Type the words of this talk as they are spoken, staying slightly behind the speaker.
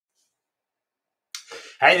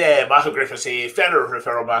Hey there, Michael Griffiths here, founder of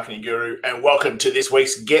Referral Marketing Guru, and welcome to this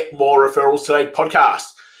week's Get More Referrals Today podcast.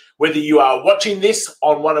 Whether you are watching this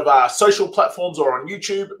on one of our social platforms or on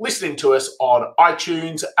YouTube, listening to us on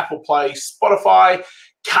iTunes, Apple Play, Spotify,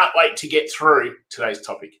 can't wait to get through today's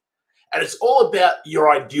topic. And it's all about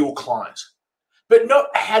your ideal client. But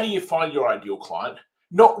not how do you find your ideal client,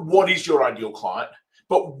 not what is your ideal client,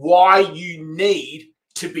 but why you need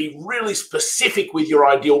to be really specific with your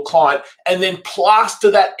ideal client and then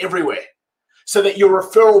plaster that everywhere so that your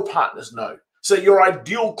referral partners know, so your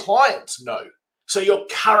ideal clients know, so your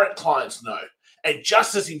current clients know, and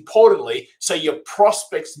just as importantly, so your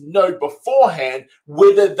prospects know beforehand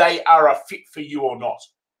whether they are a fit for you or not.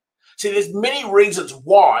 See, there's many reasons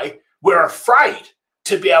why we're afraid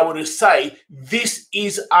to be able to say, this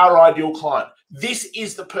is our ideal client. This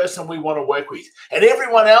is the person we want to work with. And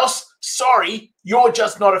everyone else, sorry, you're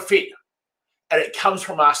just not a fit. And it comes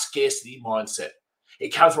from our scarcity mindset.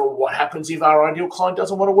 It comes from what happens if our ideal client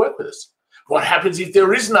doesn't want to work with us? What happens if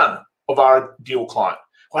there is none of our ideal client?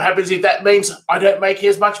 What happens if that means I don't make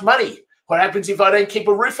as much money? What happens if I don't keep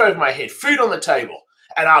a roof over my head, food on the table?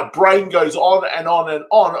 And our brain goes on and on and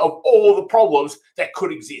on of all the problems that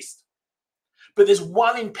could exist. But there's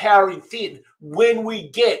one empowering thing when we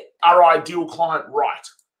get our ideal client right.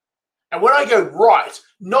 And when I go right,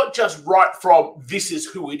 not just right from this is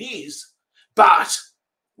who it is, but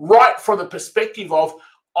right from the perspective of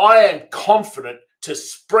I am confident to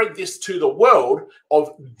spread this to the world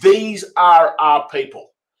of these are our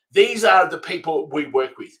people. These are the people we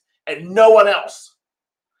work with and no one else.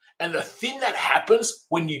 And the thing that happens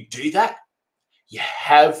when you do that, you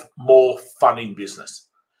have more fun in business.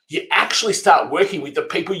 You actually start working with the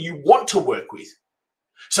people you want to work with.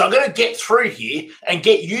 So I'm going to get through here and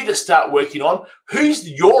get you to start working on who's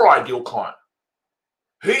your ideal client.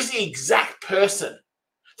 Who's the exact person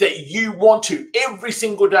that you want to every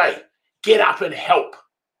single day get up and help?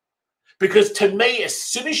 Because to me, as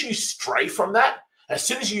soon as you stray from that, as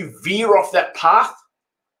soon as you veer off that path,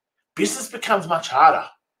 business becomes much harder.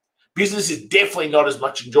 Business is definitely not as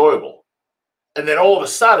much enjoyable. And then all of a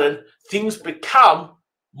sudden, things become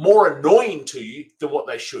more annoying to you than what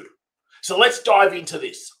they should. So let's dive into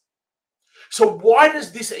this. So why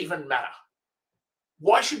does this even matter?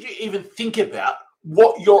 Why should you even think about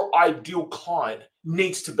what your ideal client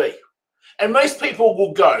needs to be? And most people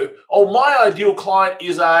will go, oh, my ideal client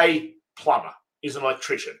is a plumber, is an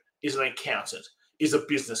electrician, is an accountant, is a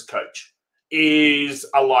business coach, is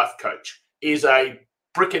a life coach, is a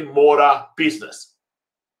brick and mortar business.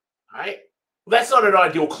 Right? Well, that's not an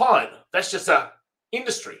ideal client. That's just a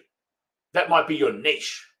industry. That might be your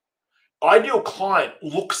niche. Ideal client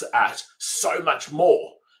looks at so much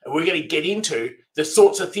more. And we're going to get into the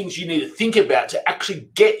sorts of things you need to think about to actually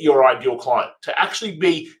get your ideal client, to actually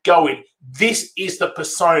be going, this is the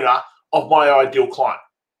persona of my ideal client.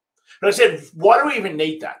 And I said, why do we even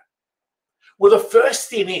need that? Well, the first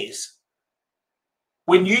thing is,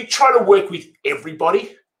 when you try to work with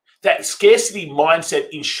everybody, that scarcity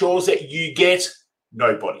mindset ensures that you get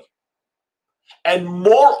nobody. And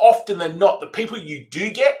more often than not, the people you do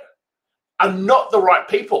get are not the right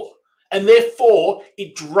people. And therefore,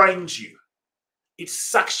 it drains you. It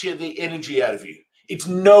sucks the energy out of you. It's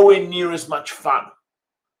nowhere near as much fun.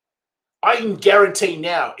 I can guarantee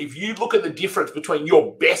now, if you look at the difference between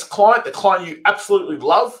your best client, the client you absolutely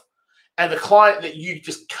love, and the client that you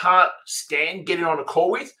just can't stand getting on a call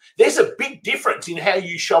with, there's a big difference in how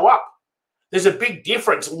you show up. There's a big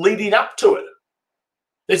difference leading up to it.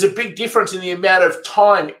 There's a big difference in the amount of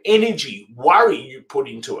time, energy, worry you put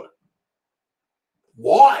into it.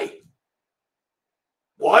 Why?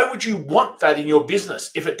 Why would you want that in your business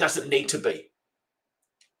if it doesn't need to be?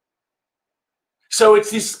 So it's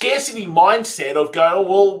this scarcity mindset of going, oh,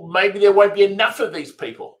 well, maybe there won't be enough of these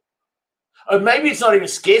people. Or maybe it's not even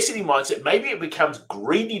scarcity mindset. Maybe it becomes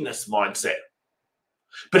greediness mindset.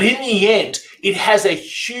 But in the end, it has a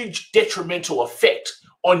huge detrimental effect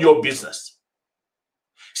on your business.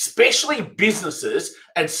 Especially businesses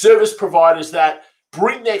and service providers that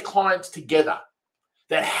bring their clients together,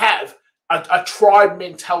 that have a tribe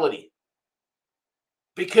mentality.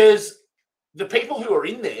 Because the people who are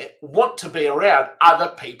in there want to be around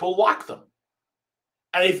other people like them.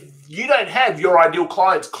 And if you don't have your ideal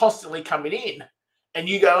clients constantly coming in and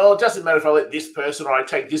you go, oh, it doesn't matter if I let this person or I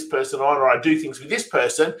take this person on or I do things with this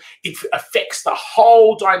person, it affects the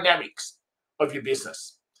whole dynamics of your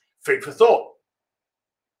business. Food for thought.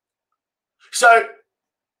 So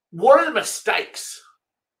what are the mistakes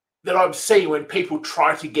that I'm seeing when people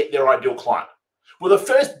try to get their ideal client? Well, the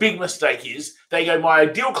first big mistake is they go, my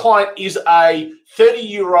ideal client is a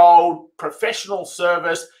 30-year-old professional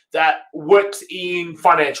service that works in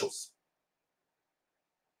financials.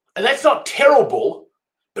 And that's not terrible,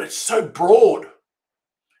 but it's so broad.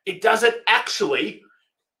 It doesn't actually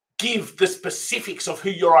give the specifics of who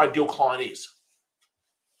your ideal client is.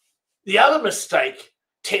 The other mistake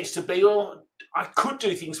tends to be, well, I could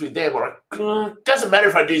do things with them, or it doesn't matter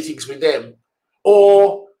if I do things with them,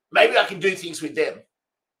 or maybe I can do things with them.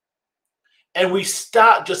 And we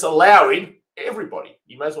start just allowing everybody.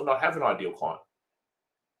 You may as well not have an ideal client.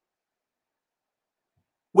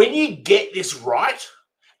 When you get this right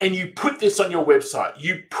and you put this on your website,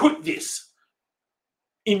 you put this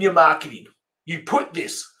in your marketing, you put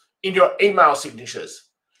this in your email signatures,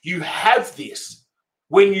 you have this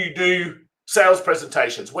when you do sales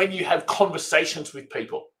presentations, when you have conversations with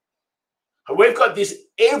people. And we've got this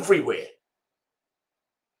everywhere.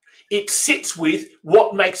 It sits with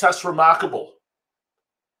what makes us remarkable.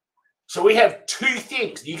 So we have two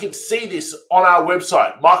things. You can see this on our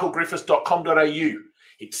website, michaelgriffiths.com.au.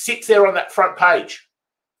 It sits there on that front page.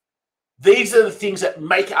 These are the things that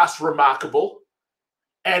make us remarkable.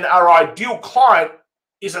 And our ideal client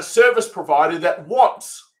is a service provider that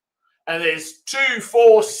wants. And there's 2,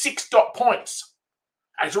 4, 6 dot points.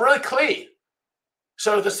 And it's really clear.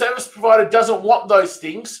 So if the service provider doesn't want those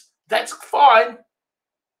things, that's fine.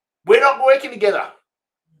 We're not working together.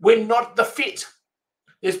 We're not the fit.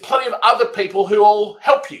 There's plenty of other people who will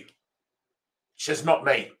help you. It's just not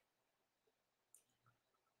me.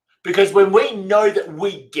 Because when we know that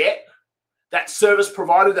we get that service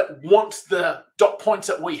provider that wants the dot points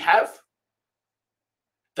that we have,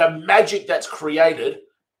 the magic that's created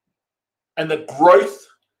and the growth,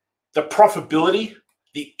 the profitability,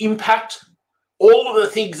 the impact, all of the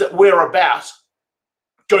things that we're about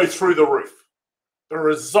go through the roof. The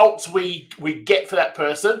results we get for that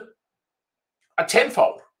person are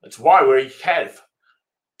tenfold. That's why we have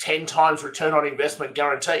 10 times return on investment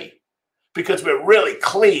guarantee, because we're really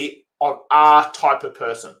clear on our type of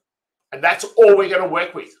person. And that's all we're going to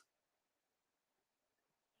work with.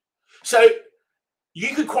 So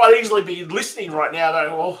you could quite easily be listening right now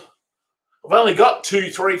going, well, I've only got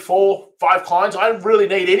 2, 3, 4, 5 clients. I don't really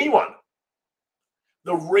need anyone.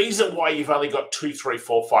 The reason why you've only got 2, 3,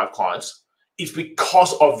 4, 5 clients is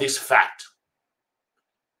because of this fact.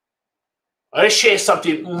 I'm going to share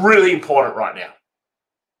something really important right now.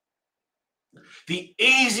 The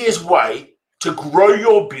easiest way to grow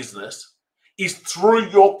your business is through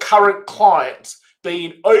your current clients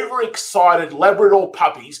being overexcited Labrador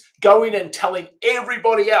puppies going and telling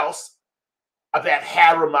everybody else about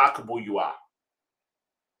how remarkable you are.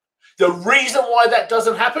 The reason why that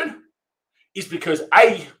doesn't happen is because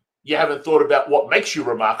A, you haven't thought about what makes you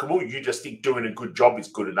remarkable. You just think doing a good job is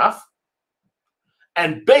good enough.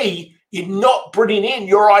 And B, you're not bringing in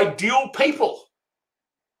your ideal people.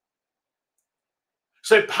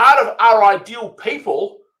 So part of our ideal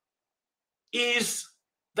people is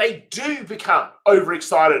they do become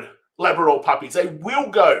overexcited Labrador puppies. They will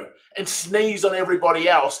go and sneeze on everybody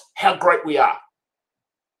else how great we are.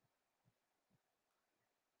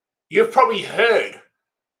 You've probably heard,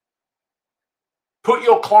 put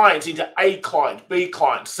your clients into A clients, B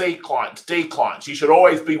clients, C clients, D clients. You should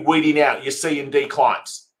always be weeding out your C and D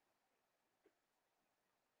clients.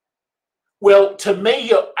 Well, to me,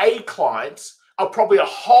 your A clients are probably a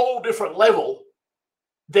whole different level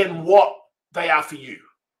than what they are for you.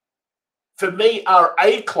 For me, our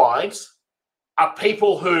A clients are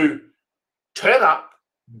people who turn up,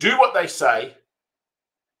 do what they say,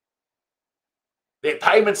 their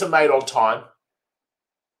payments are made on time,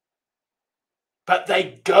 but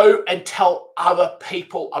they go and tell other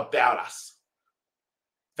people about us.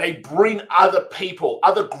 They bring other people,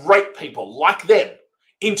 other great people like them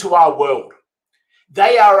into our world.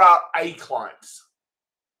 They are our A clients.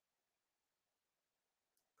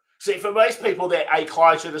 See, for most people, their A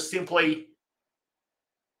clients are just simply,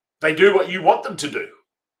 they do what you want them to do.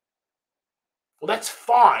 Well, that's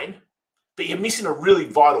fine, but you're missing a really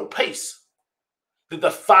vital piece. That the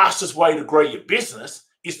fastest way to grow your business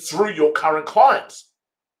is through your current clients.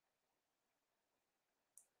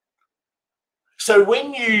 So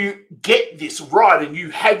when you get this right and you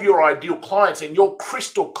have your ideal clients and you're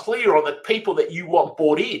crystal clear on the people that you want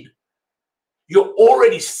bought in, you're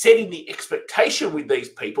already setting the expectation with these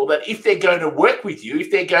people that if they're going to work with you, if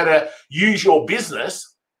they're going to use your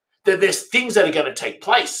business, then there's things that are going to take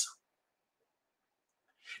place.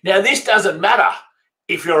 Now, this doesn't matter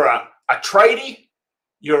if you're a tradie,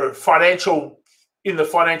 you're in the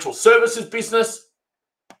financial services business,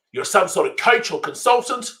 you're some sort of coach or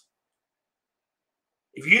consultant.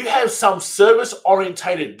 If you have some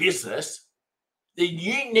service-orientated business, then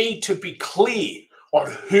you need to be clear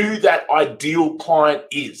on who that ideal client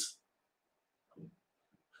is.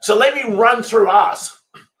 So let me run through ours.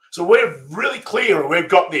 So we're really clear and we've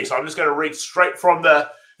got this. I'm just going to read straight from the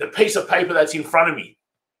piece of paper that's in front of me.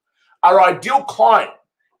 Our ideal client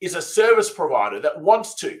is a service provider that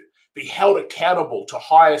wants to be held accountable to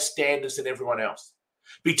higher standards than everyone else.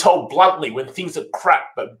 Be told bluntly when things are crap,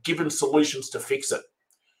 but given solutions to fix it.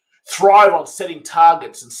 Thrive on setting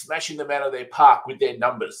targets and smashing them out of their park with their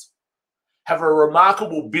numbers. Have a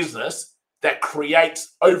remarkable business that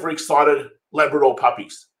creates overexcited Labrador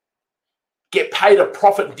puppies. Get paid a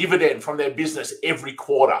profit dividend from their business every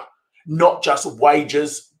quarter, not just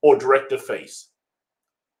wages or director fees.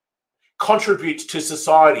 Contribute to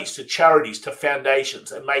societies, to charities, to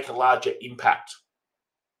foundations, and make a larger impact.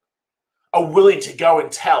 Are willing to go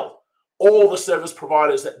and tell all the service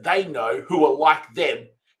providers that they know who are like them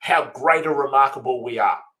how great and remarkable we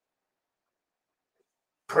are.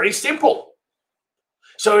 Pretty simple.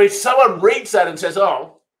 So if someone reads that and says,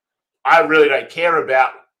 oh, I really don't care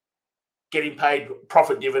about getting paid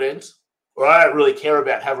profit dividends, or I don't really care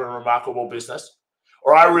about having a remarkable business,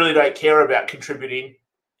 or I really don't care about contributing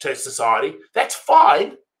to society, that's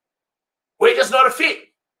fine. We're just not a fit.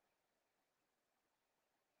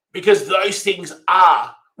 Because those things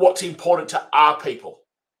are what's important to our people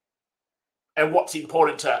and what's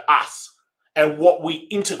important to us and what we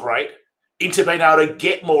integrate into being able to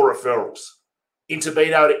get more referrals, into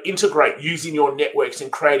being able to integrate using your networks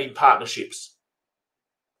and creating partnerships,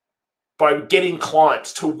 by getting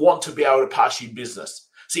clients to want to be able to pass you business.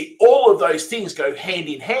 See, all of those things go hand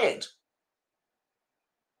in hand.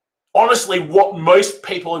 Honestly, what most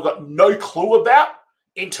people have got no clue about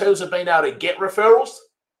in terms of being able to get referrals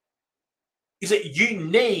is that you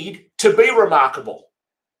need to be remarkable.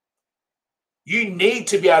 You need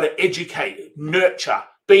to be able to educate, nurture,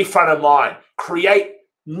 be front of mind, create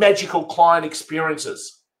magical client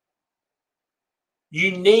experiences.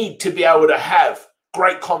 You need to be able to have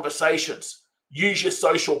great conversations, use your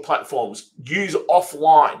social platforms, use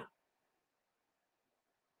offline.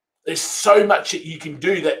 There's so much that you can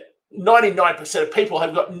do that 99% of people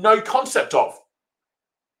have got no concept of,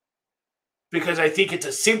 because they think it's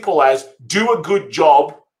as simple as do a good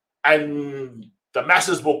job and the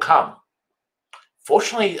masses will come.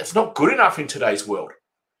 Fortunately, it's not good enough in today's world.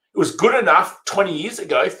 It was good enough 20 years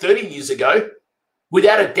ago, 30 years ago.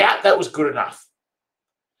 Without a doubt, that was good enough.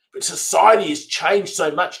 But society has changed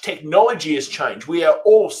so much. Technology has changed. We are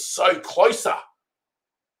all so closer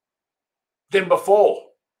than before.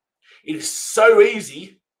 It is so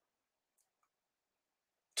easy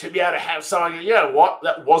to be able to have someone go, you know what,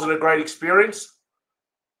 that wasn't a great experience.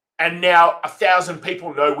 And now 1,000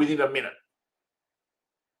 people know within a minute.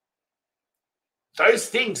 Those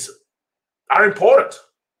things are important.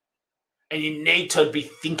 And you need to be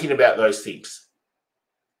thinking about those things.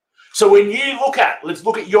 So when you let's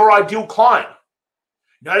look at your ideal client.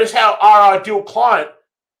 Notice how our ideal client,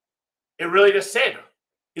 it really just said,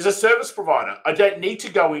 is a service provider. I don't need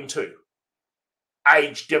to go into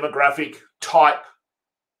age, demographic, type.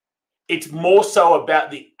 It's more so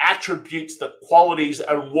about the attributes, the qualities,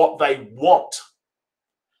 and what they want.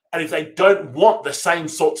 And if they don't want the same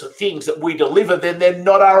sorts of things that we deliver, then they're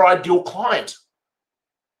not our ideal client.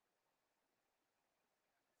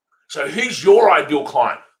 So who's your ideal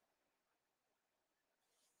client?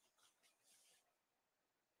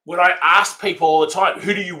 When I ask people all the time,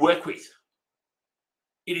 who do you work with?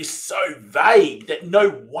 It is so vague that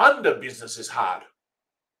no wonder business is hard.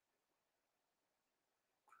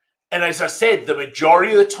 And as I said, the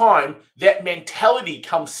majority of the time, that mentality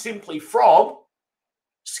comes simply from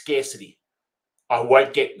scarcity. I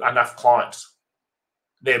won't get enough clients.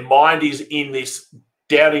 Their mind is in this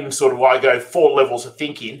down in sort of, I go 4 levels of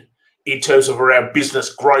thinking in terms of around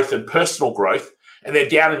business growth and personal growth. And they're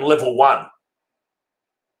down in level 1,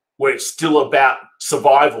 where it's still about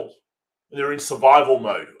survival. They're in survival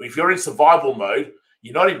mode. If you're in survival mode,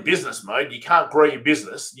 you're not in business mode. You can't grow your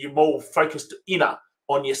business. You're more focused inner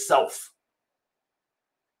on yourself.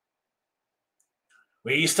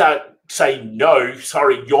 When you start saying, no,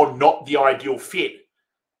 sorry, you're not the ideal fit,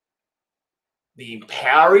 the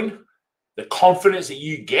empowering, the confidence that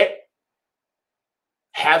you get,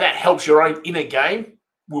 how that helps your own inner game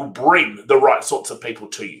will bring the right sorts of people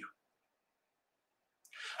to you.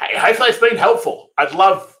 Hey, hopefully it's been helpful. I'd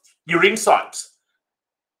love your insights.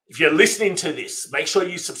 If you're listening to this, make sure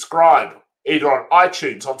you subscribe either on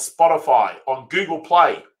iTunes, on Spotify, on Google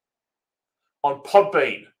Play, on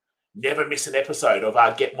Podbean. Never miss an episode of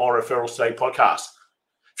our Get More Referrals Today podcast.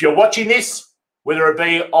 If you're watching this, whether it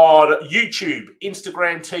be on YouTube,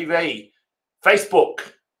 Instagram TV, Facebook,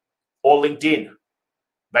 or LinkedIn,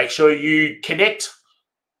 make sure you connect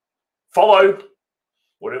follow,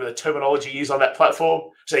 whatever the terminology is on that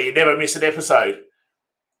platform, so you never miss an episode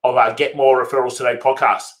of our Get More Referrals Today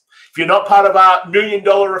podcast. If you're not part of our $1 Million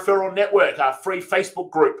Referral Network, our free Facebook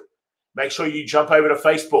group, make sure you jump over to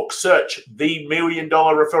Facebook, search the $1 Million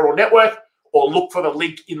Referral Network, or look for the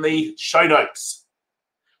link in the show notes.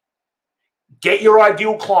 Get your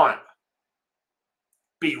ideal client.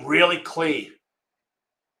 Be really clear.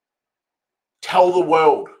 Tell the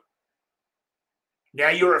world. Now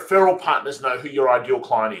your referral partners know who your ideal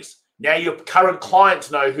client is. Now your current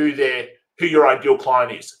clients know who your ideal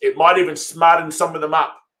client is. It might even smarten some of them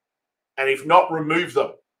up. And if not, remove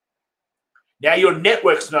them. Now your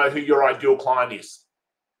networks know who your ideal client is.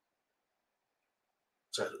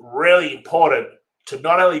 So it's really important to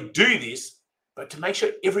not only do this, but to make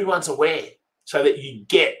sure everyone's aware so that you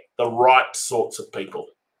get the right sorts of people.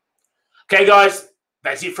 Okay, guys,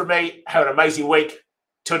 that's it from me. Have an amazing week.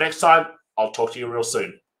 Till next time, I'll talk to you real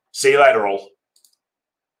soon. See you later, all.